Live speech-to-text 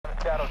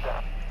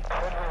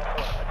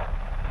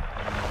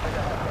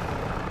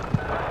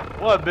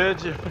What,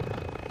 bitch?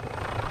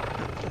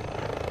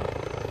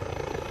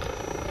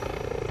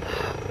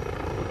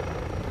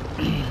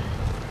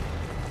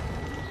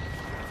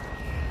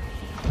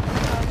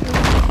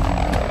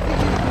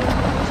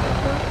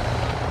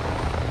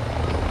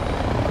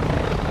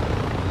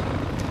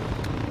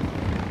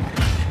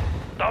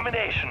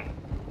 Domination.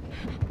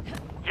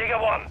 Jaeger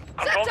 1,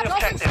 control the Set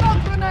objective.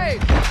 smoke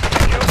grenade!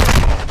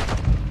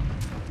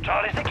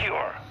 Charlie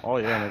secure. Oh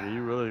yeah, nigga,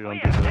 you really We gonna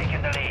have do this?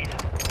 taken the lead.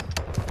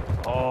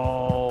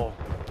 Oh,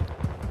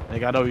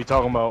 nigga, I know what you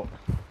talking about.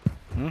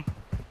 Hmm?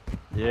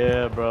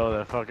 Yeah, bro,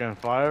 that fucking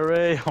fire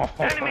ray. Oh,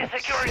 Enemy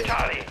securing shit.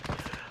 Charlie.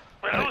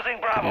 We're losing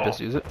Can Bravo. you just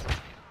use it?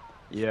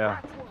 Yeah.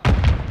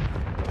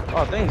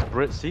 Oh, thanks,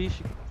 Brit. See,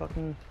 she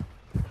fucking.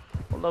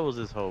 What level is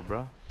this hoe,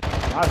 bro?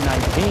 I'm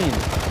 19.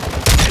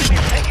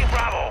 Enemy taking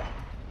Bravo.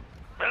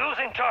 We're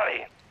losing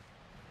Charlie.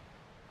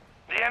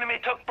 The enemy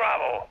took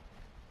Bravo.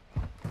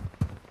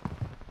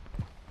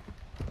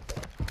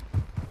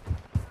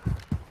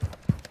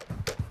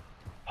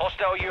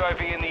 Hostile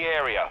UAV in the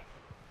area.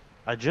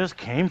 I just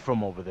came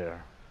from over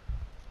there.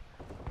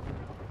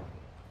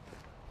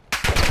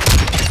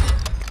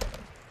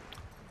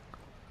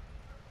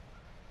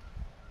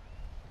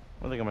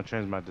 I think I'm gonna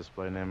change my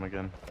display name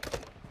again.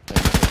 Big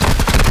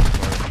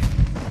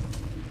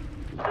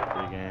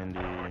Andy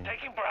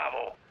Taking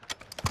Bravo.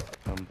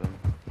 something.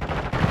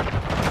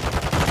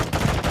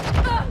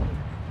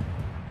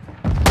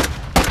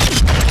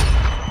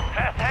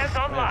 Fast hands I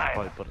should online.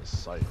 probably put a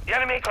sight. The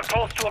enemy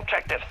controls 2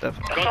 objectives.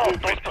 Definitely.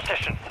 Assault those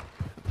positions.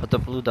 Put the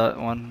blue dot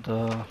one,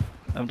 the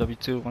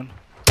MW2 one.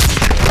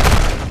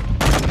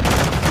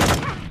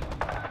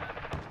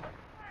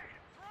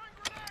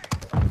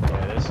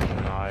 Yeah, this is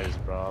nice,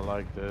 bro. I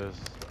like this.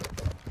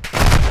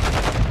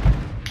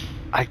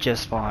 I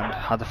just spawned.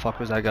 How the fuck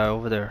was that guy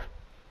over there?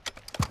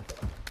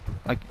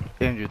 Like,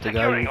 Andrew, the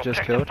guy Securing you just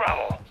objective killed,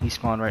 Bravo. he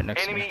spawned right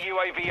next to Enemy me.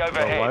 UAV The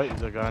overhead. white,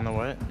 the guy in the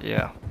white.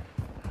 Yeah.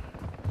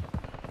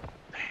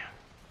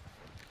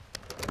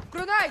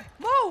 Grenade!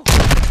 Move!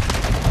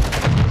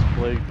 This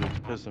plague dude's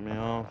pissing me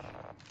off.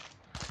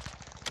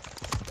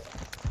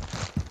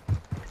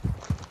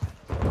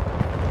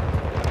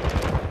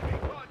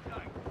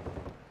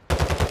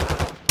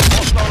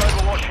 Hostile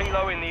Overwatch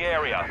Helo in the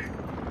area.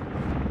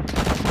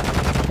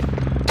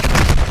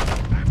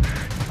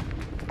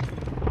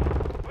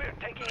 We're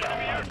taking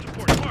air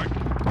support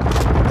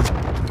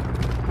mark.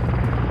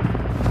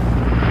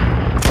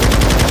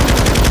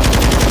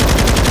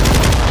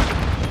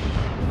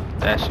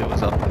 That shit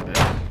was up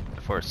there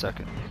for a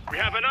second. We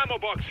have an ammo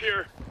box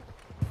here.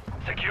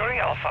 Securing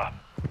Alpha.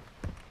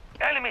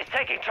 Enemies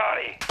taking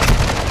Charlie.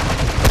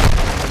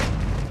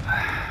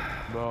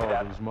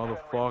 Bro, these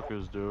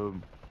motherfuckers,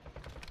 dude.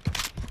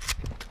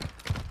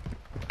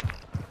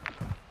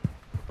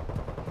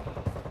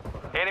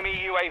 Enemy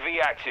UAV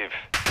active.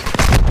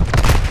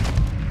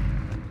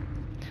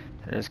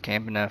 They're just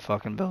camping that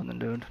fucking building,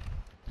 dude.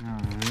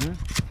 Mm-hmm.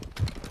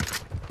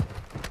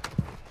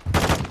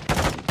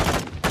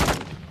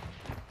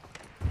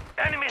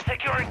 Enemy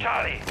securing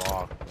Charlie.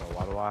 Fuck, bro.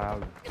 Why do I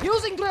have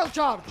Using drill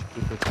charge!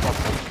 stupid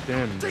fucking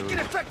stim, Taking dude?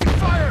 effective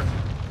fire!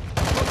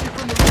 Looking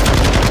from the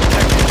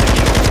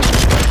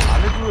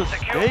How did you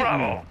Secure escape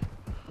Bravo. me?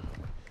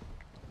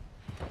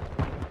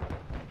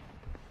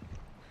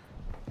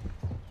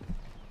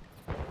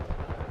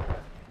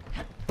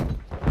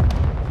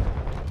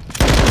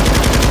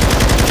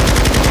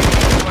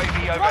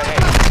 UAV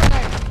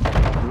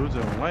overhead. Dude's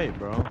in white,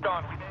 bro.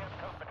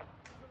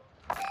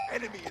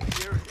 Enemy in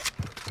the area.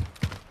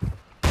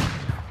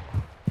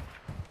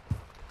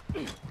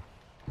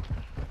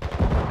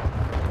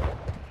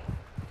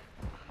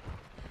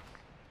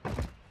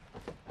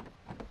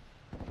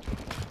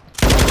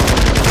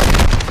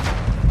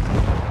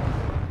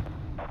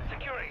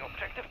 Securing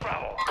objective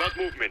Bravo. Got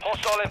movement.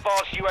 Hostile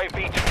advanced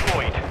UAV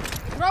deployed.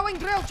 throwing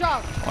drill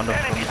charge! Wonder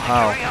from Enemy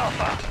how. securing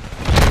Alpha.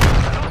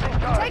 Losing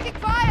Charlie. Taking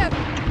fire!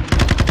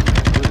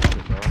 Good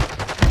shit, bro.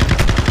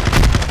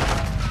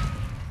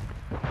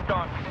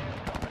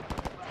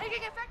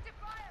 Taking effective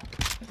fire!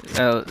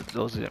 Yeah,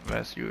 those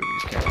advanced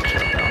UAVs can't be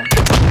shut down, Low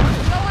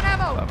on if I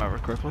ammo! remember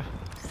correctly.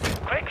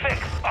 Quick fix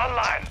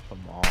online.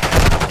 Come on.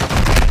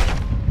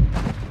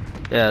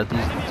 Yeah,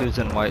 these dudes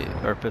in white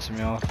are pissing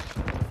me off.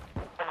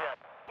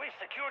 We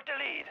secured the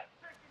lead.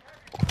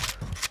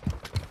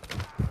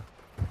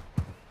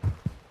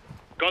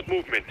 Got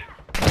movement.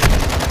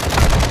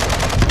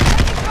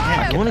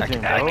 Can't do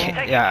anything, I bro.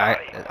 can't, yeah,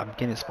 I'm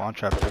getting spawn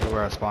trapped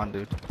everywhere I spawn,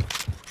 dude.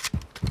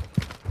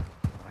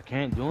 I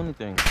can't do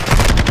anything.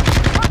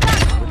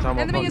 Every time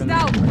I Enemy is fucking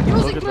down!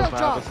 look Using at drill them for half a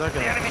charge!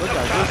 second, The enemy look, took I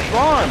just Charlie.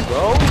 spawned,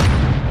 bro.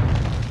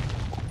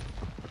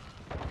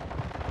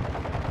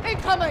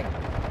 Incoming!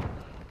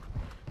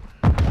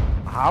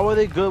 How are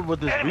they good with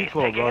this Enemies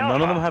recoil, taking bro?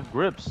 None of Alpha. them have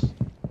grips.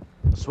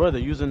 I swear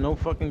they're using no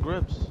fucking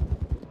grips.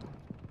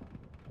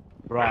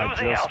 Bro, I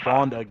losing just Alpha.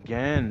 spawned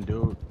again,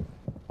 dude.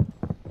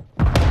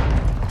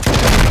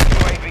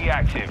 UAV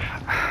active.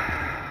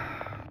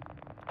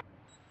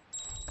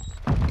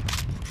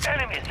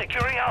 Enemy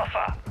securing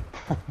Alpha.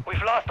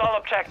 We've lost all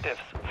objectives.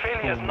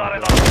 Failure is not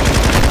an Target out.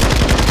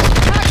 option.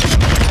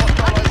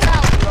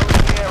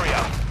 The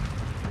area.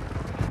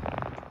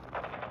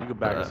 You can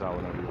back us out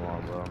whenever you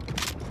want, bro.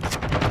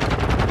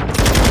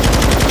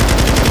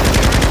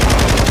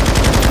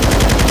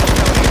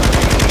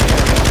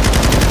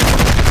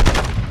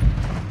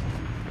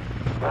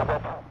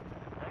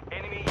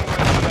 Enemy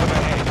UAV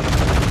overhead.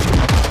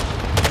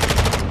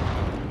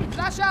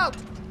 Flash out.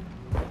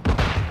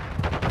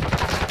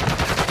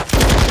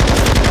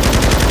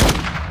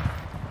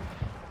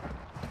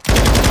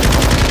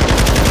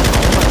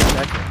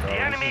 The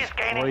enemy is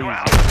gaining crazy.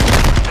 ground.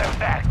 Step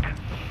back.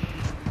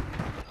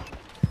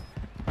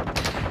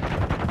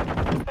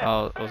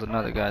 Oh, it was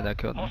another guy that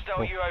killed me. Hostile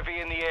Cool.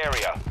 UAV in the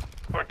area.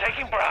 We're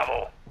taking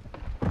Bravo.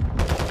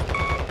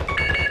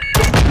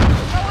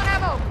 Throwing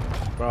ammo.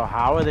 Bro,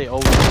 how are they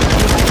always?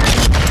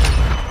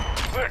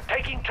 We're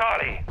taking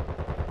Charlie.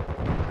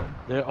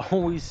 They're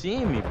always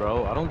seeing me,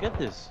 bro. I don't get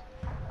this.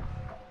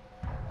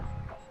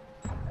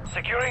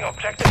 Securing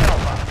objective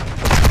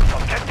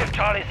Alpha. Objective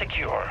Charlie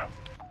secure.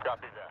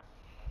 Copy that.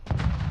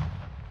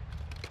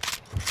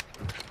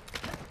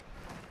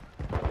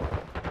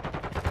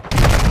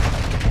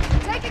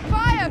 Taking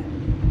fire.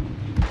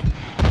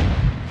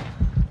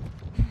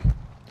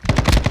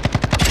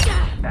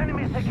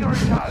 Enemy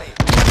securing Charlie.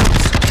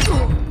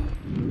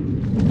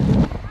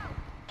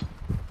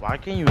 Why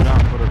can you not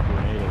put a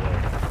grenade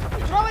away?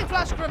 Throwing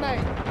flash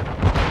grenade.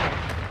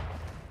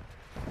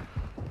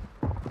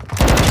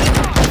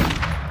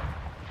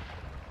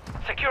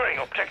 Securing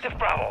objective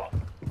Bravo.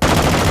 The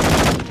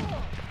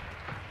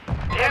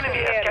enemy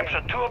has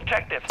captured 2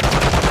 objectives.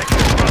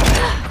 Secure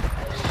Bravo.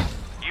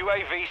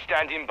 UAV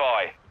standing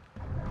by.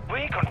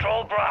 We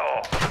control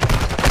Bravo.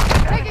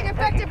 Taking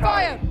effective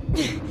fire.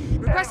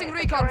 Requesting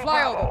recon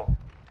flyover.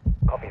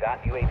 Copy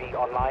that. UAV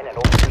online and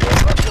all clear.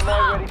 Cluster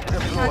ready to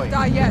deploy. Can't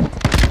die yet.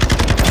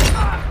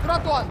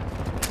 Front one.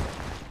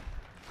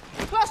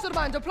 Cluster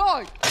mine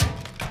deployed.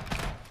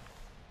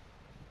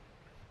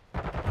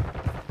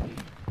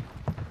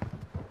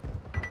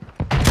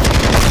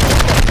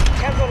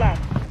 Cancel that.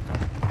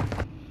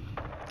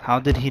 How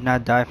did he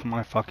not die from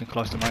my fucking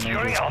cluster mine?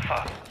 Securing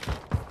Alpha.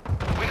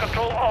 We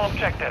control all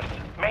objectives.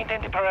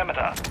 Maintain the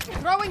perimeter.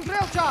 Throwing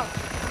drill charge.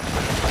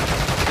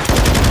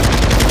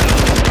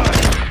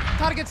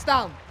 Targets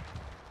down.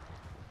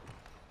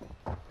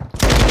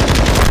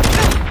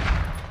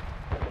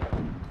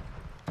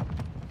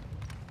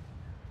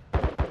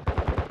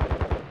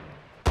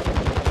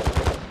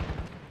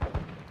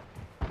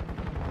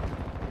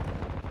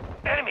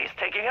 Enemies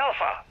taking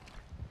Alpha.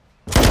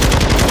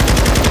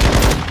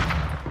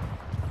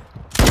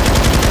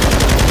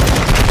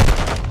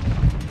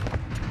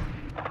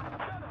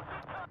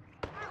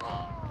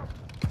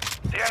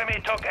 The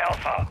enemy took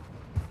Alpha.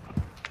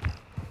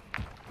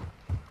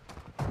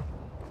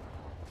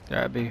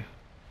 Yeah, B.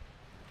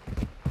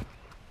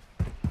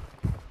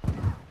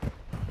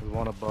 There's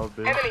one above,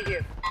 bitch. Enemy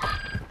here.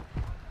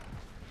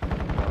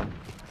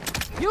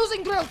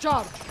 Using drill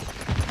charge.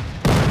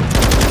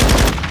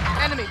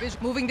 Enemy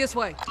moving this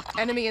way.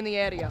 Enemy in the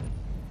area.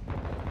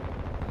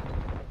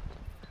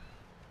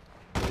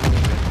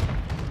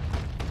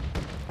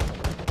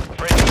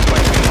 Friendly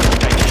UAV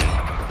station.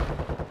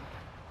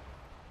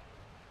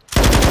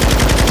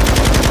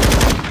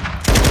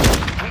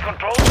 We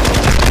control.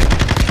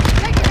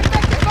 Taking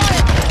effective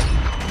fire.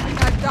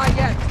 Can't die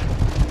yet.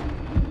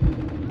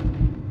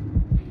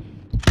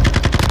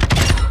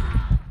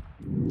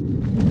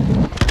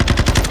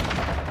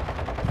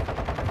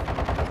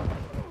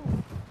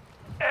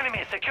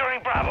 Enemy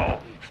securing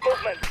Bravo.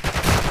 Movement.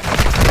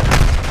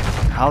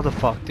 How the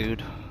fuck,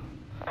 dude?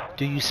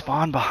 Do you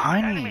spawn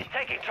behind Enemies me?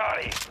 taking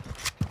Charlie.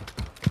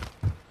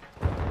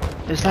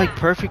 It's like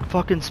perfect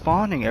fucking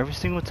spawning every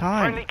single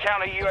time. Friendly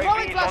counter Throwing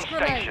UAV is on flash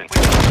grenade. station.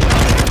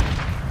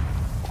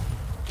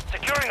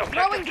 Securing Throwing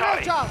objective drill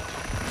Charlie. charge.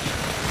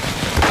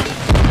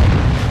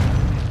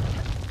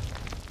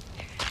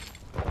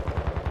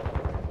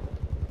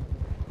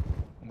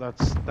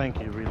 Thank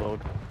you,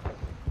 reload.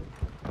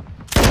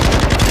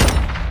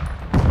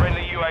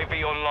 Friendly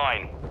UAV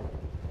online.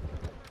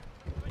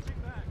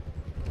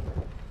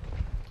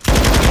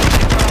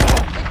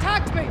 They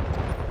tagged me.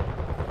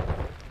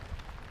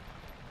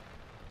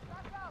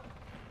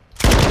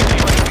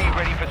 UAV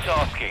ready for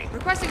tasking.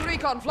 Requesting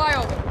recon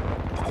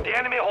flyover. The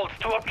enemy holds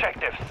 2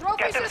 objectives. Trophy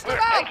Get them. system We're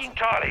out. taking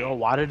Charlie. Yo,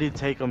 why did it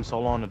take him so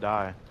long to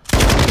die?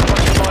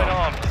 Cluster mine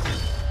armed.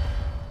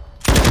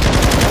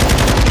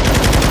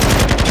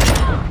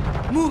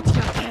 Move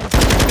your head.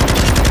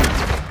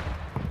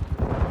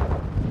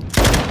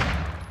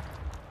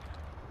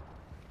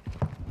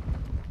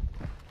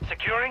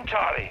 Securing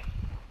Charlie.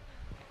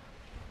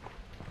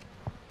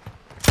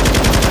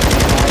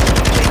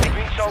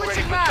 Green Soul ready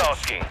Switching for mags.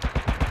 tasking.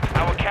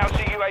 Our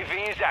counter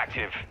UAV is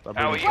active. That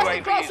Our means-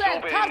 UAV Close is in,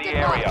 orbiting the target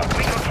area. locked.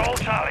 We control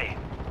Charlie.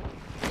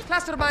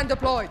 Cluster mine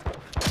deployed.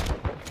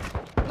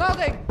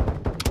 Loading.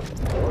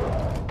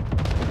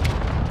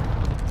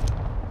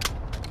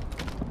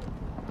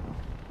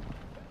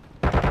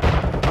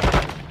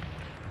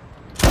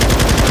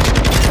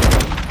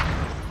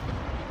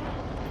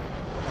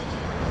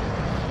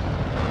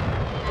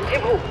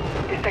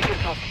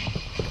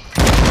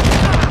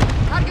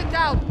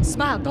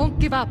 Smile, don't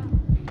give up.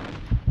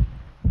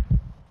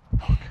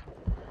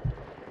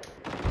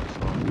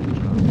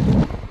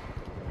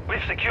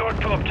 We've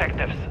secured 2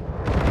 objectives.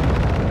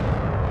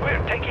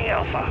 We're taking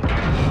Alpha.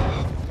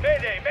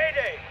 Mayday,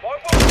 mayday!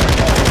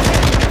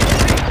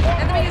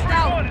 Enemy is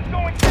down.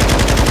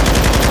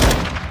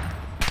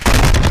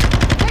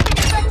 Taking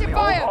effective We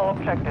hold fire. all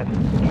objectives.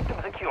 Keep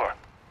them secure.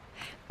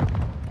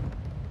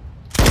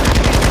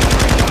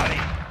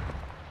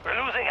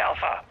 We're losing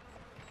Alpha.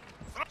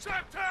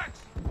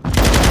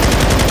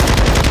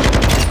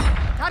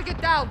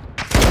 Target down.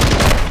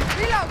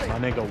 Reloading. My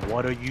nigga,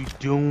 what are you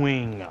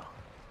doing? Low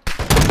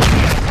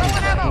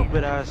on ammo.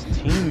 Stupid ass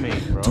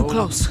teammate, bro. Too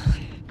close.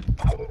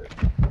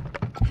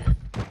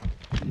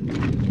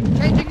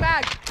 Changing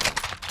mag.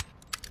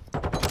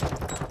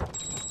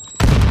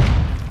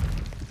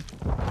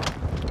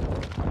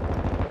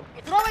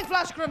 Throwing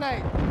flash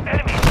grenade.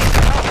 Enemy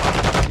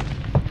Alpha.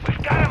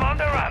 We've got him on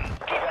the run.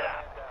 Keep it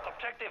up.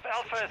 Objective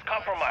Alpha is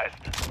compromised.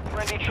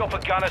 Friendly chopper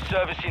gunner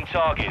servicing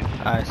targets.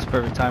 Alright, it's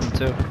perfect timing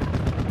too.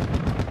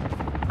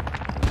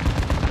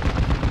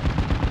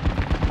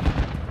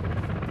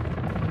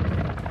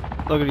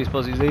 Look at these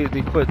pussies,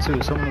 they quit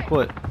too, someone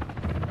quit.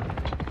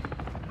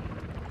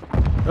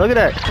 Look at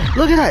that!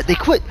 Look at that! They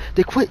quit!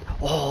 They quit!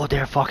 Oh,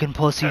 they're fucking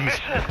pussies!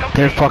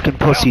 They're fucking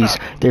pussies!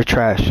 They're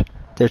trash.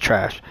 They're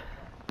trash.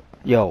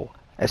 Yo,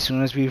 as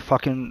soon as we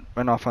fucking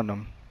went off on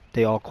them,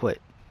 they all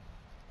quit.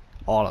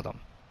 All of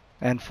them.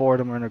 And 4 of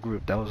them were in a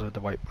group. Those are the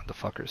white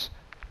motherfuckers.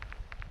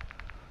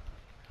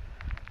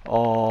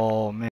 Oh man.